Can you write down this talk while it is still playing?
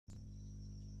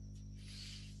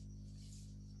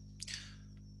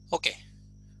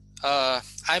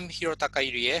I'm Hirotaka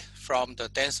Irie from the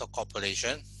DENSO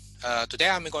Corporation. Today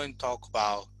I'm going to talk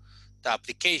about the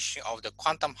application of the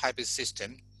quantum hybrid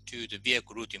system to the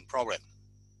vehicle routing problem.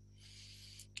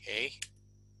 Okay.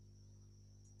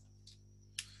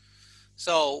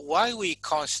 So why we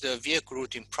consider vehicle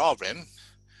routing problem?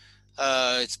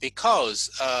 It's because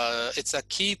it's a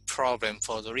key problem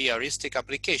for the realistic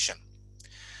application.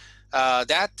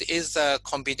 That is a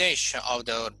combination of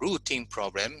the routing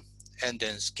problem and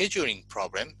then scheduling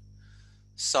problem.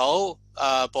 So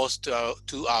both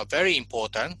two are very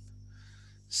important.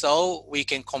 So we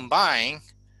can combine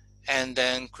and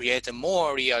then create a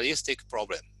more realistic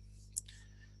problem.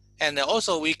 And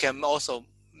also we can also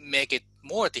make it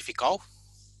more difficult.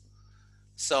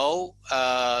 So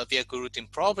vehicle routing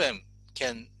problem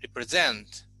can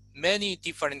represent many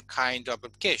different kinds of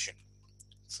application.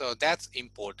 So that's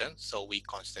important. So we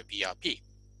consider VRP.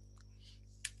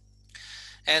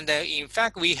 And in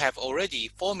fact, we have already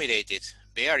formulated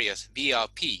various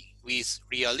VRP with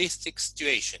realistic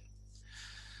situation,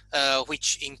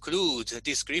 which include a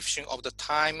description of the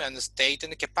time and the state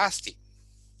and the capacity.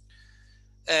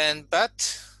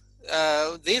 But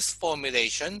this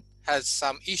formulation has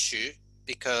some issue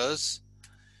because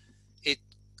it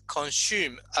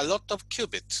consumes a lot of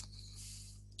qubits.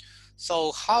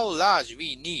 So how large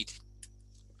we need?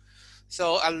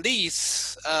 So at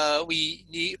least we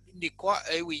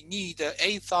need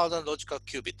 8,000 logical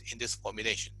qubits in this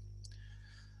formulation.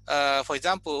 For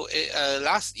example,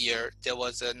 last year there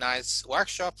was a nice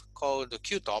workshop called the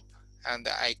QTOP, and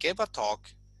I gave a talk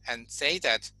and say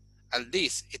that at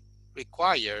least it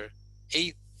requires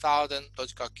 8,000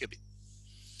 logical qubits.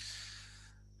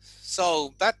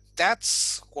 So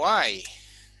that's why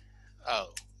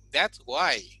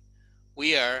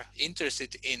we are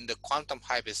interested in the quantum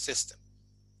hybrid system.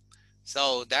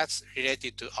 So that's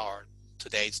related to our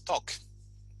today's talk.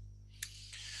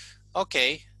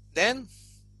 Okay, then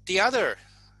the other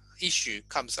issue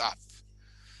comes up.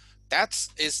 That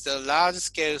is the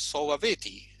large-scale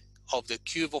solvability of the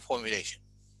QUBO formulation.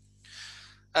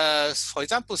 For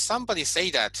example, somebody say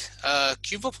that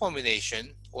QUBO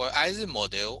formulation or Eisen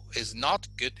model is not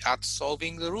good at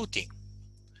solving the routing.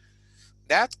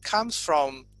 That comes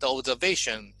from the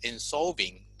observation in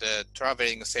solving the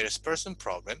traveling salesperson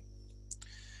problem.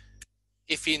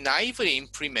 If we naively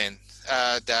implement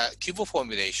the QUBO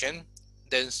formulation,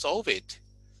 then solve it,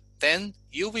 then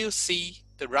you will see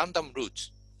the random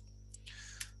routes.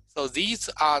 So these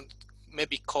are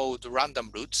maybe called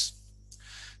random routes.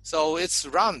 So it's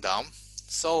random.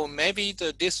 So maybe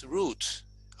this route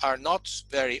are not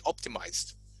very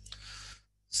optimized.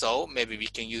 So maybe we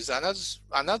can use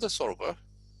another solver.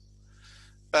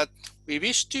 But we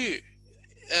wish to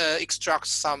extract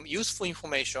some useful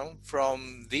information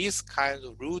from these kinds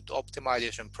of route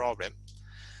optimization problem.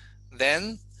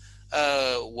 Then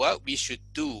what we should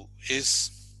do is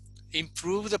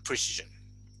improve the precision.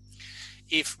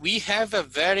 If we have a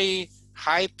very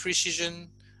high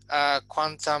precision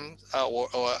quantum or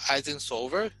Eisen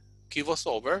solver, QUBO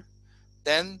solver,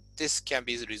 then this can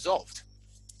be resolved.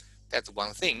 That's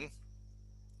one thing.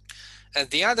 And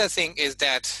the other thing is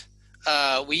that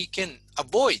we can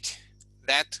avoid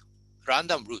that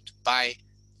random route by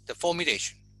the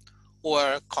formulation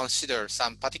or consider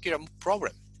some particular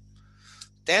problem.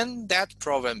 Then that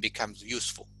problem becomes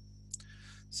useful.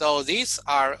 So these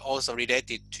are also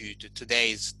related to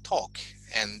today's talk,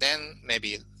 and then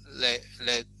maybe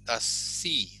let us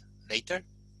see later.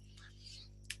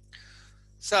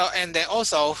 So, and then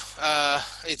also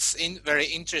it's very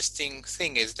interesting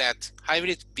thing is that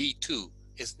hybrid V2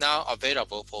 is now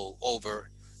available for over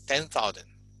 10,000.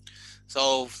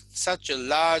 So such a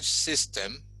large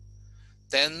system,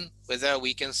 then whether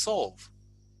we can solve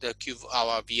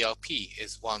our VLP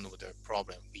is one of the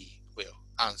problem we will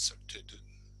answer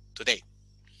today.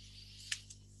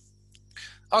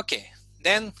 Okay,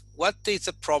 then what is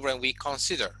the problem we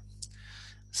consider?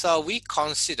 So we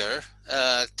consider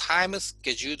time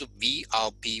scheduled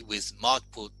VLP with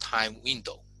multiple time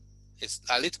window. It's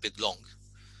a little bit long,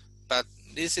 but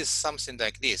this is something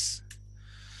like this.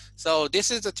 So this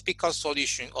is the typical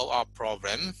solution of our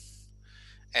problem.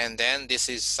 And then this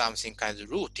is something kind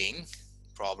of routing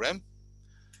problem.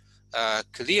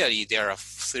 Clearly there are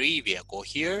 3 vehicles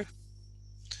here.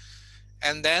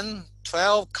 And then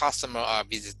 12 customers are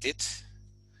visited.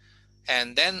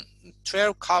 And then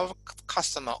 12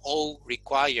 customers all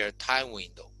require time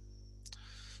window.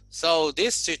 So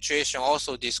this situation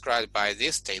also described by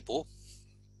this table.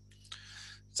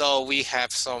 So we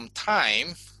have some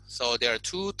time. So there are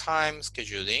 2 time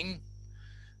scheduling.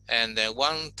 And then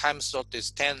 1 time slot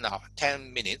is 10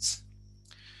 minutes.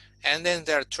 And then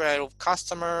there are 12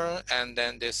 customer, and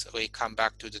then this we come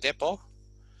back to the depot.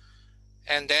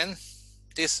 And then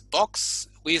this box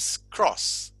with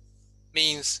cross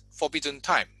means forbidden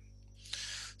time.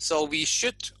 So we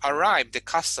should arrive the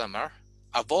customer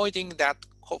avoiding that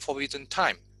forbidden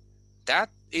time. That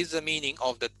is the meaning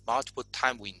of the multiple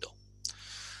time window.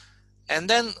 And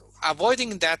then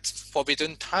avoiding that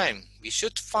forbidden time, we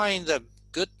should find a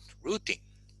good routing.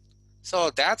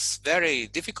 So that's very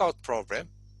difficult problem,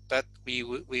 but we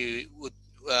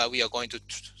are going to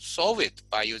solve it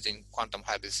by using quantum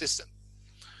hybrid system.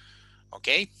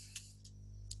 Okay.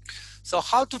 So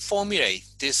how to formulate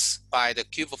this by the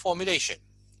QUBO formulation?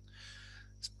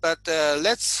 But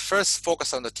let's first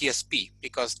focus on the TSP,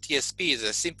 because TSP is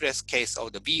the simplest case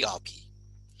of the VRP.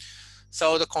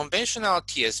 So the conventional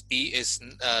TSP is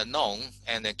known,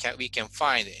 and we can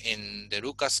find in the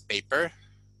Lucas paper.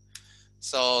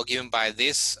 So given by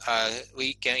this,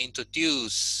 we can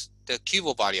introduce the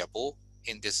QUBO variable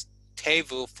in this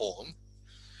table form.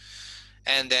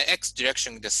 And the X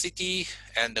direction is the city,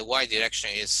 and the Y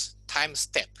direction is time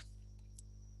step.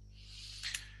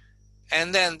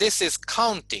 And then this is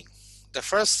counting the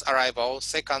first arrival,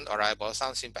 second arrival,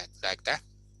 something like that.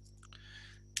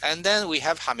 And then we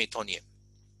have Hamiltonian.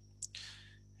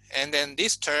 And then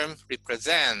this term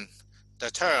represents the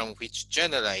term which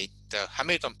generate the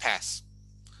Hamilton path.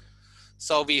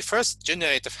 So we first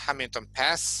generate the Hamilton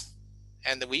path,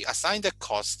 and we assign the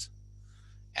cost,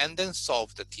 and then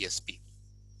solve the TSP.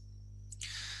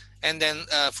 And then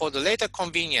for the later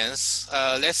convenience,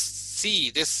 let's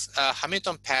see this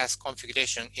Hamilton path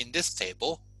configuration in this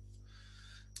table.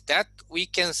 That we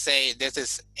can say this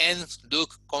is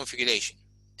n-look configuration.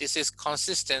 This is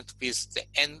consistent with the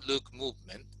n-look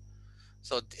movement.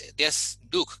 So this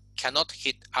look cannot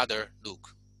hit other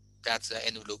look. That's the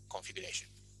n-look configuration.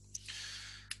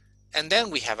 And then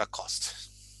we have a cost.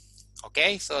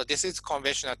 Okay, so this is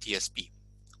conventional TSP.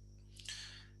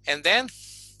 And then,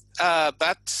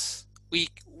 but we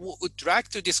would like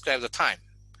to describe the time.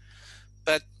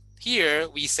 But here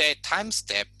we say time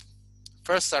step,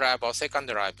 first arrival, second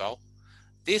arrival.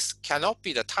 This cannot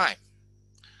be the time.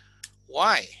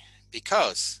 Why?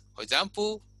 Because, for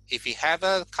example, if we have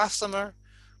a customer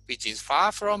which is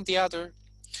far from the other,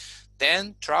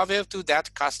 then travel to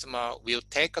that customer will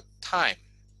take a time.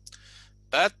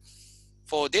 But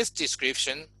for this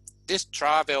description, this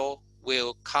travel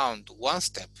will count one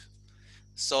step.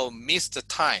 So miss the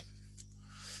time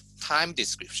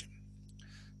description.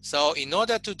 So in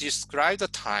order to describe the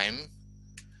time,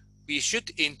 we should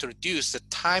introduce the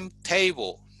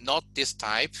timetable, not this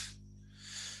type.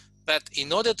 But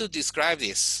in order to describe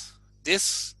this,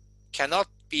 this cannot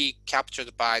be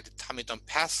captured by the Hamilton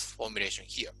path formulation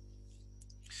here.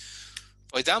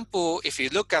 For example, if you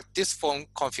look at this form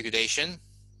configuration,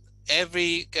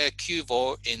 every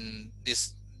QUBO in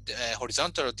this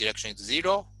horizontal direction is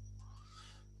 0,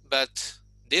 but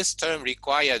this term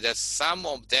requires that some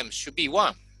of them should be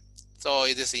 1. So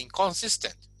it is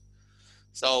inconsistent.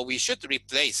 So we should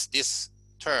replace this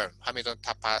term, Hamilton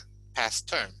path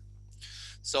term.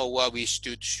 So what we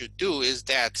should do is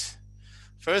that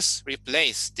first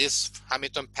replace this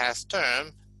Hamilton path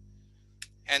term,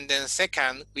 and then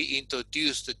second, we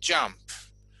introduce the jump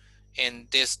in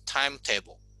this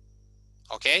timetable.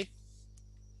 Okay?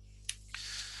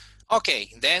 Okay,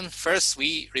 then first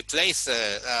we replace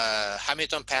the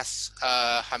Hamilton path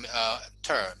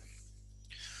term.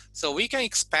 So we can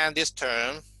expand this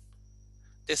term.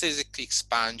 This is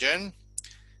expansion.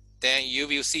 Then you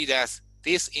will see that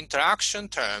this interaction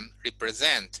term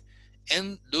represents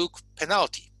n-look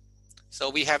penalty. So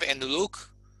we have n-look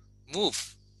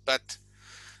move, but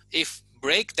if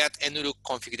break that n-look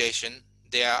configuration,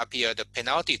 there appear the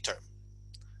penalty term.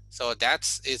 So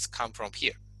that's come from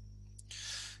here.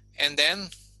 And then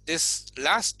this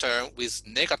last term with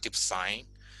negative sign,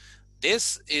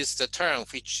 this is the term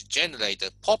which generates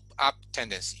the pop-up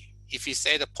tendency. If we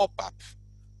say the pop-up,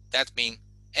 that means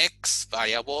x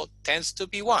variable tends to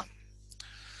be 1.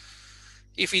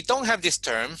 If we don't have this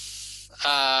term,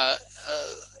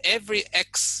 every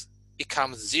x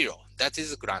becomes 0. That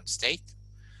is a ground state.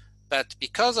 But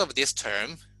because of this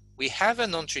term, we have a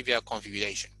non-trivial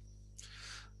configuration,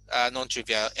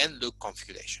 non-trivial n-look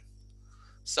configuration.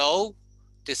 So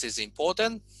this is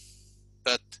important,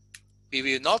 but we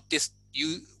will not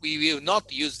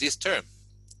use this term.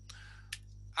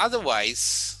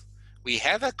 Otherwise, we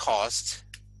have a cost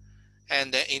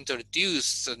and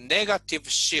introduce the negative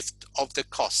shift of the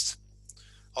cost.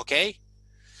 Okay,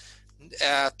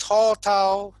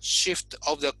 total shift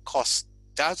of the cost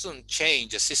doesn't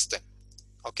change the system.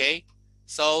 Okay,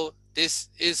 so this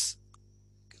is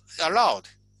allowed.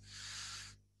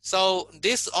 So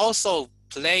this also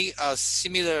play a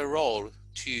similar role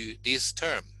to this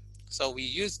term. So we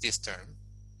use this term.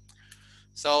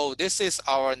 So this is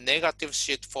our negative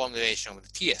sheet formulation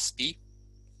with TSP.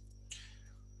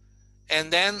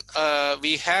 And then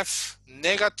we have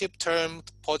negative term,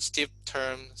 positive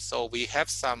term. So we have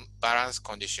some balance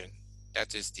condition.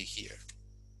 That is the here.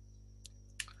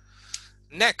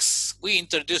 Next, we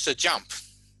introduce a jump.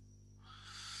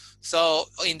 So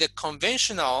in the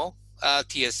conventional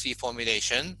TSP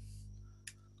formulation,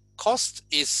 cost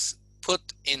is put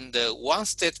in the one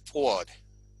step forward.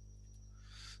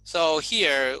 So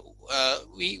here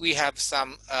we have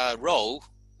some row,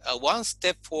 one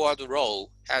step forward row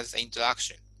has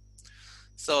interaction.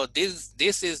 So this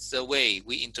is the way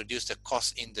we introduce the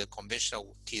cost in the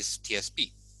conventional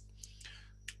TSP.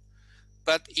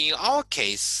 But in our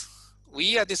case,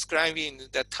 we are describing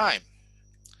the time.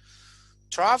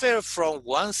 Travel from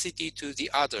one city to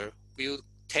the other will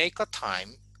take a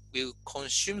time, will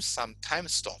consume some time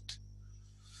slot.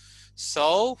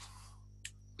 So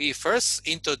we first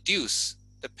introduce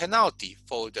the penalty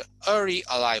for the early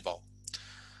arrival.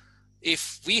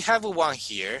 If we have one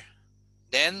here,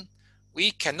 then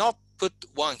we cannot put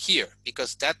one here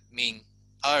because that means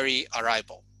early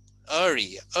arrival,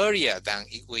 earlier than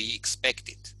we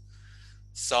expected.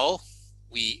 So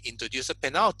we introduce a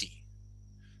penalty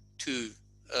to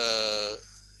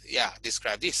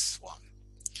describe this one.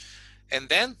 And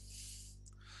then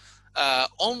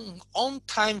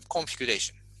on-time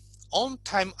configuration,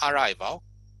 on-time arrival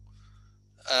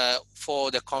for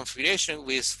the configuration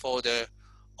for the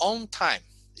on-time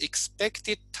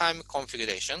expected time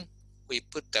configuration, we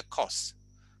put the cost.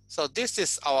 So this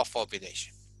is our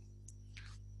formulation.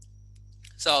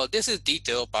 So this is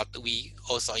detail, but we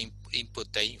also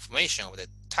input the information of the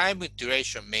time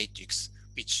duration matrix,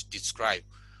 which describe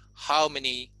how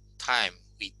many time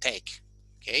we take.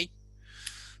 Okay.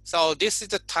 So this is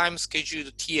the time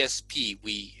scheduled TSP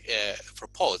we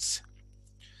propose.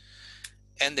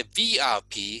 And the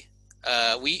VRP,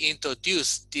 we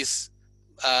introduce this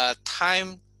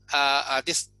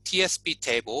this TSP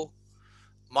table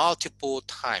multiple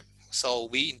time. So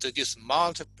we introduce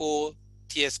multiple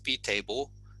TSP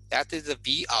table. That is a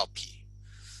VRP.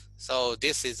 So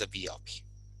this is a VRP.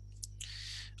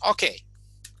 Okay.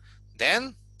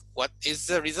 Then what is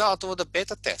the result of the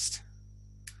beta test?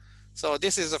 So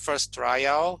this is the first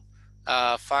trial.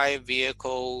 5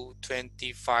 vehicle,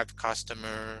 25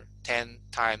 customer, 10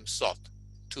 time slot,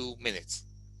 2 minutes,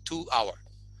 2 hours.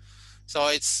 So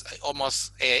it's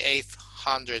almost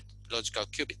 800 logical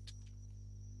qubit.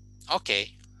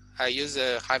 Okay, I use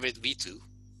a hybrid V2.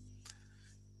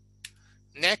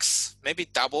 Next, maybe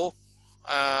double,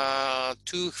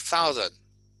 2000.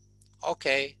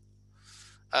 Okay,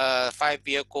 5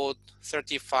 vehicle,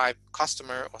 35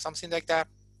 customer or something like that.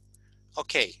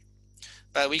 Okay,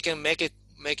 but we can make it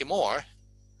more.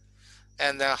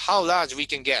 And how large we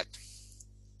can get?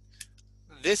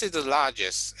 This is the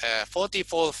largest,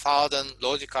 44,000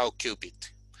 logical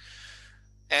qubit.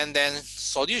 And then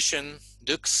solution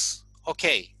looks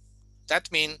okay. That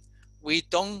means we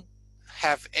don't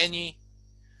have any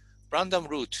random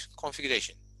root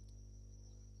configuration,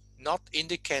 not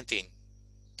indicating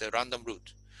the random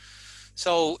root.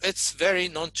 So it's very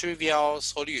non-trivial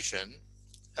solution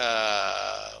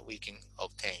we can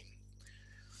obtain.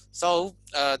 So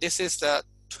this is the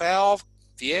 12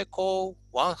 vehicle,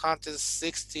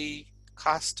 160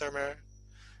 customer,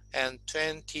 and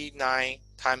 29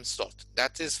 time slot.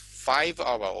 That is 5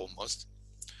 hours almost.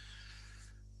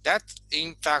 That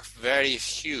in fact very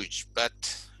huge,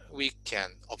 but we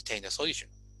can obtain a solution.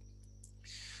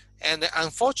 And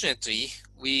unfortunately,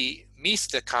 we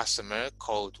missed the customer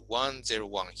code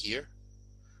 101 here.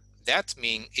 That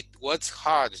means it was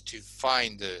hard to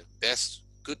find the best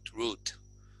good route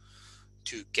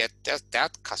to get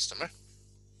that customer.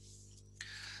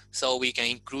 So we can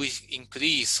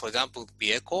increase, for example,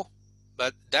 vehicle,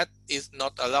 but that is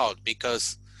not allowed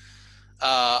because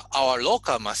our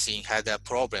local machine had a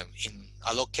problem in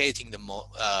allocating the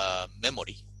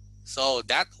memory. So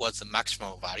that was the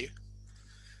maximum value.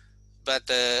 But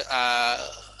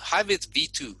hybrid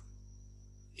V2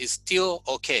 is still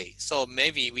okay. So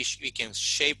maybe we can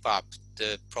shape up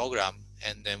the program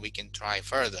and then we can try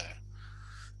further.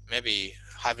 Maybe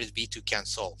hybrid V2 can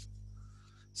solve.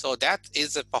 So that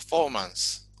is the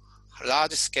performance,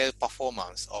 large scale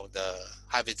performance of the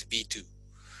hybrid V2.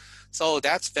 So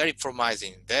that's very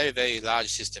promising, very, very large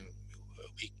system.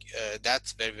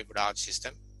 That's very, very large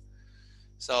system.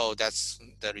 So that's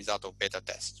the result of beta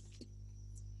test.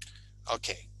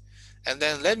 Okay, and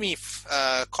then let me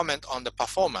comment on the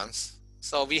performance.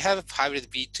 So we have hybrid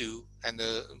V2 and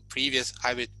the previous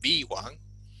hybrid V1.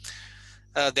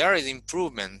 There is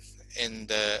improvement in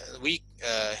the weak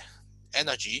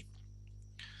energy.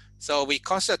 So we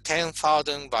consider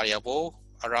 10,000 variable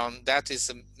around that is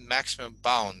the maximum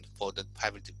bound for the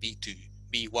hybrid V2,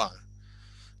 V1.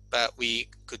 But we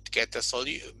could get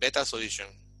a better solution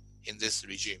in this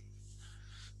regime.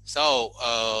 So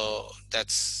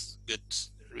that's good,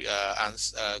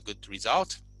 good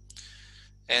result.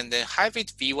 And the hybrid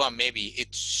V1 maybe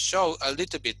it show a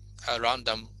little bit a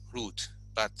random route,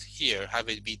 but here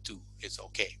hybrid V2 is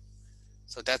okay.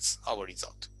 So that's our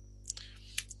result.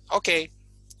 Okay,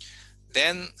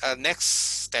 then next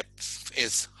step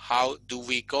is how do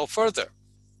we go further?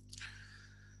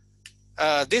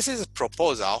 This is a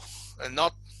proposal,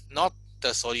 not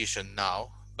the solution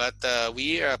now, but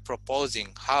we are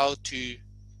proposing how to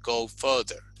go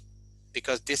further,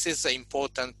 because this is an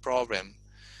important problem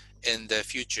in the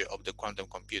future of the quantum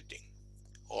computing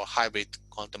or hybrid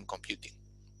quantum computing.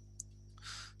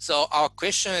 So our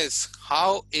question is,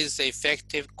 how is the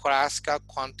effective classical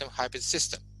quantum hybrid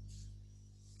system?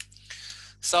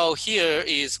 So here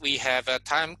is we have a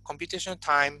computational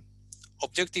time,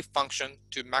 objective function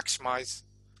to maximize,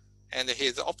 and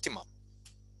here's the optimum.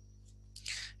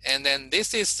 And then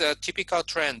this is the typical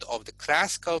trend of the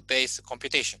classical based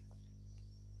computation.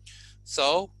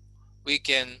 So we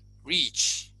can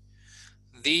reach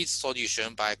this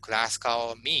solution by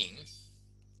classical mean,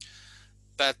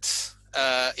 but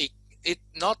it's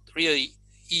not really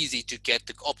easy to get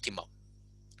the optimum.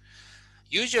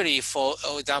 Usually, for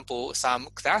example, some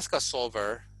classical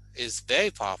solver is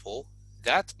very powerful,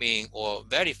 that means, or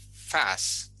very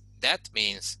fast, that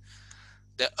means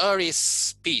the early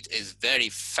speed is very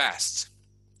fast,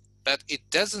 but it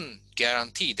doesn't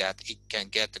guarantee that it can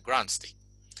get the ground state.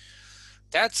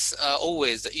 That's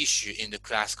always the issue in the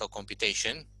classical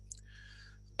computation.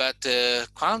 But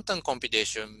quantum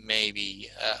computation, maybe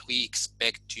we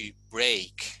expect to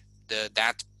break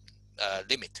that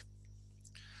limit.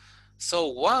 So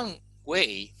one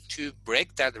way to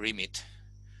break that limit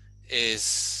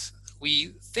is we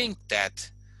think that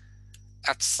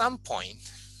at some point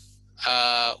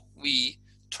we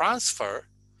transfer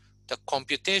the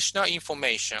computational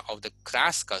information of the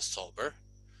classical solver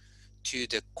to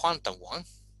the quantum one,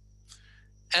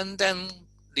 and then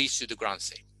leads to the ground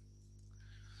state.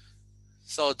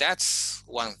 So that's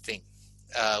one thing,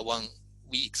 one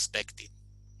we expected.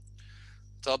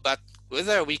 So, but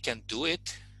whether we can do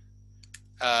it,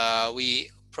 we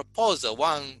propose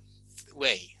one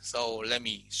way. So let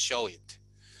me show it.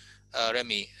 Let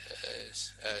me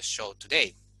show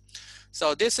today.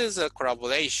 So this is a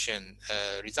collaboration,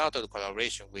 result of the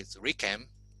collaboration with RIKEM,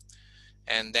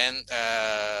 and then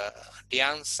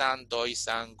Liang-san,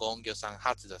 Doi-san, Gongyo-san,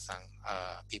 Hatsuda-san,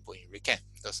 people in RIKEM.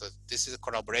 So this is a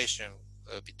collaboration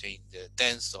between the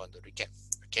DENSO and the RIKEM,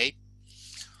 okay?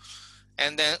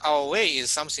 And then our way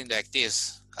is something like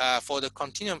this. For the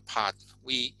continuum part,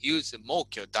 we use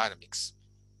molecular dynamics.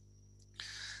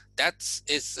 That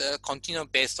is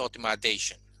continuum-based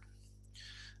optimization.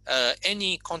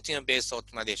 Any continuum-based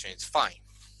optimization is fine.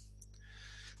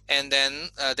 And then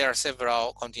there are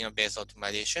several continuum-based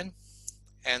optimization,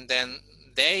 and then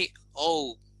they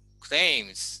all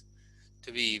claims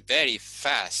to be very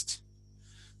fast,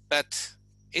 but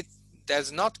it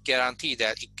does not guarantee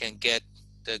that it can get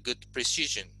the good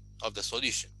precision of the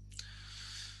solution.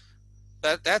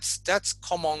 But that's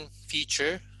common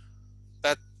feature,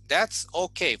 but that's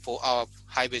okay for our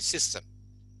hybrid system.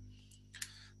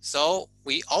 So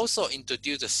we also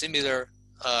introduced a similar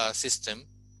system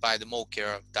by the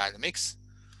molecular dynamics.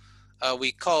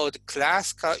 We called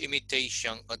classical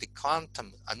imitation of the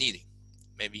quantum annealing.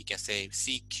 Maybe you can say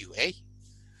CQA.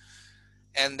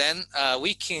 And then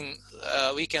we can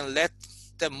let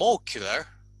the molecular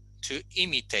to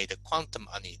imitate the quantum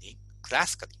annealing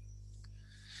classically.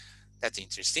 That's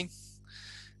interesting.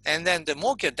 And then the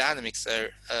molecular dynamics are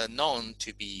known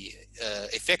to be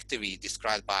effectively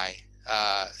described by,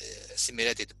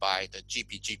 simulated by the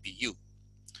GPGPU.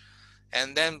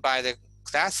 And then by the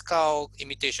classical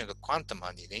imitation of the quantum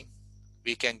annealing,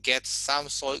 we can get some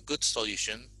good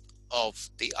solution of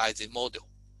the Eisen model.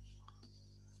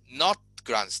 Not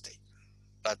ground state,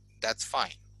 but that's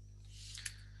fine.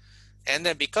 And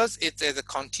then because it is a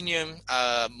continuum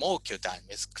molecular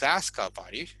dynamics, classical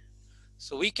value,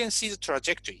 so we can see the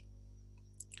trajectory.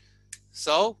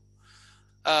 So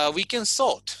we can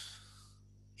sort.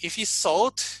 If you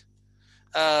sort,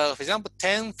 for example,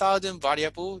 10,000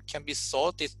 variable can be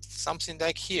sorted something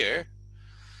like here,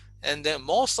 and then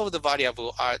most of the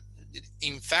variable are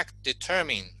in fact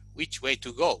determine which way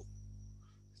to go.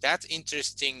 That's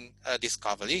interesting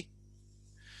discovery.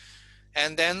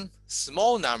 And then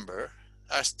small number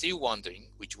are still wondering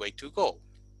which way to go.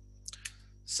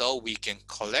 So we can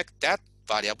collect that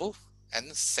variable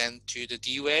and send to the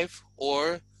D-Wave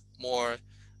or more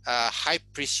high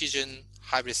precision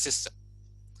hybrid system.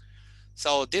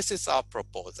 So this is our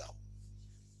proposal.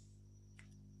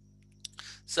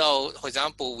 So for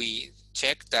example, we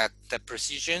check that the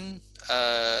precision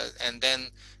and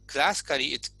then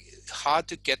classically it's hard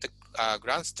to get the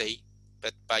ground state,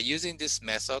 but by using this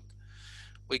method,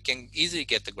 we can easily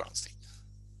get the ground state.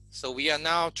 So we are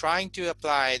now trying to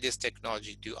apply this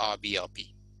technology to our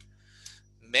BLP.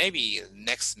 Maybe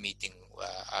next meeting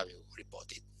I will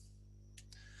report it.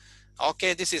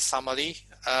 Okay, this is summary.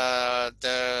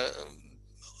 The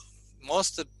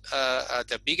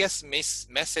biggest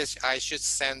message I should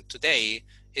send today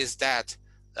is that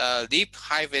Leap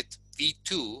Hybrid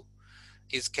V2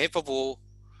 is capable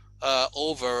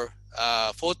over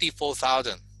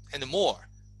 44,000 and more.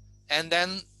 And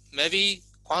then maybe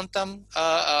quantum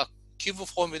QUBO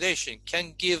formulation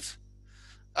can give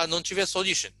a non-trivial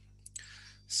solution.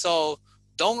 So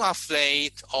don't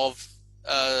afraid of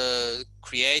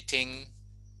creating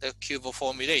the QUBO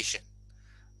formulation.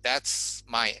 That's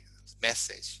my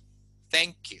message.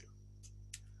 Thank you.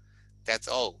 That's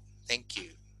all. Thank you.